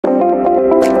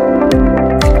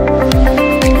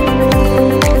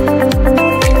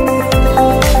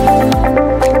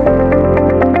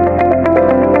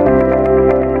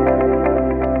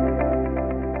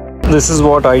this is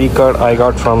what ID card I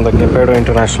got from the KEMPEGOWDA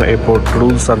International Airport to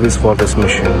do service for this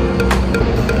machine.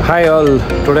 Hi all,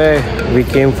 today we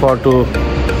came for to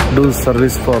do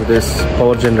service for this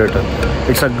power generator.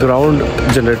 It's a ground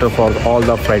generator for all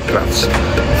the flight crafts.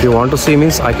 If you want to see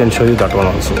means I can show you that one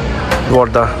also.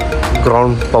 What the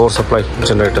ground power supply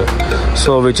generator,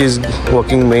 so which is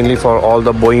working mainly for all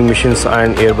the Boeing machines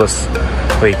and Airbus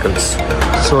vehicles.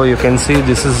 So you can see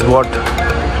this is what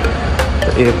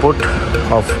the airport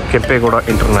of KEMPEGOWDA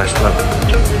International.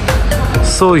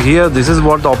 So here this is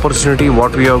what the opportunity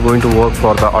what we are going to work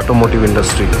for the automotive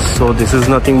industry. So this is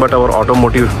nothing but our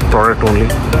automotive product only,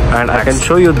 and I can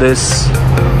show you this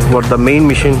what the main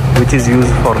machine which is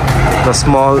used for the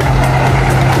small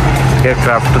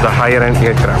aircraft to the higher end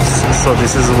aircrafts. So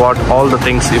this is what all the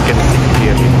things you can see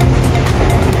clearly.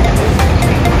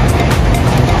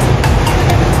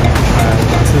 And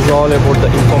this is all about the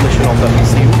information of the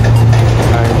ECU,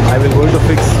 and I will going to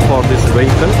fix for this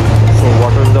vehicle. So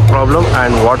what is the problem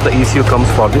and what the ECU comes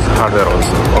for this hardware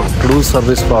also. To do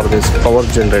service for this power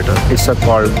generator, it's a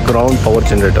called ground power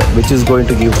generator, which is going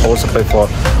to give power supply for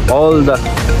all the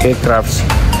aircrafts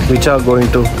which are going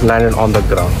to land on the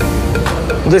ground.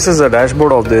 This is the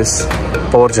dashboard of this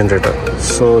power generator.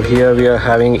 So here we are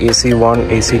having AC1,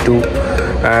 AC2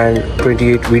 and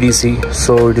 28 VDC.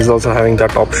 So it is also having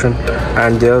that option,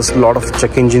 and there's a lot of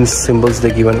check engine symbols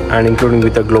they given, and including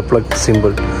with the glow plug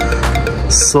symbol.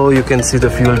 So you can see the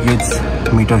fuel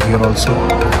gauge meter here also,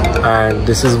 and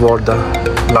this is what the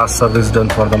last service done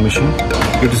for the machine.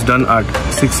 It is done at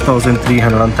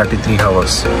 6,333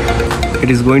 hours.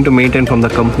 It is going to maintain from the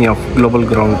company of Global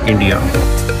Ground India.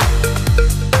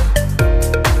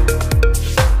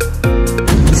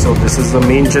 So this is the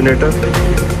main generator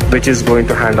which is going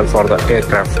to handle for the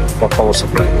aircraft for power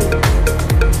supply.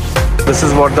 This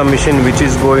is what the machine which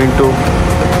is going to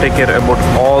take care about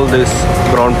all this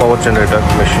ground power generator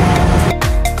machine.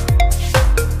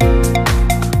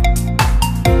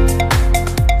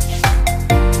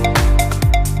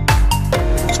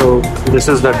 So this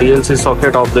is the DLC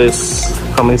socket of this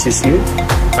Cummins ECU,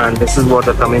 and this is what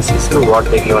the Cummins ECU what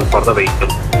they given for the vehicle.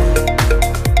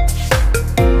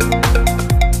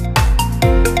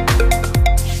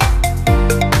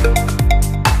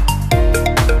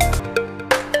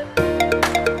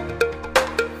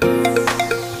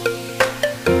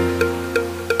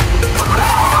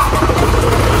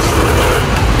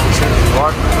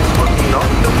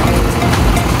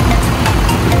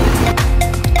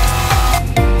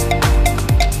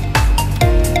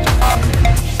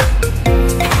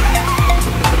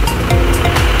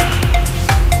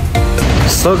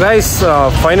 So guys,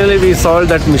 finally we solved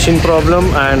that machine problem,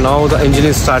 and now the engine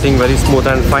is starting very smooth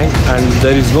and fine, and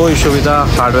there is no issue with the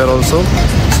hardware also.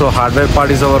 So hardware part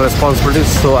is our responsibility.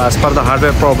 So as per the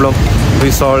hardware problem,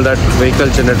 we solved that vehicle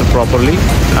generator properly,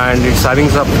 and it's having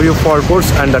some few fault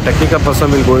codes, and the technical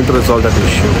person will going to resolve that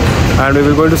issue, and we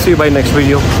will going to see you by next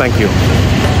video. Thank you.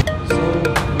 So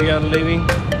we are leaving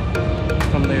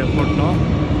from the airport now.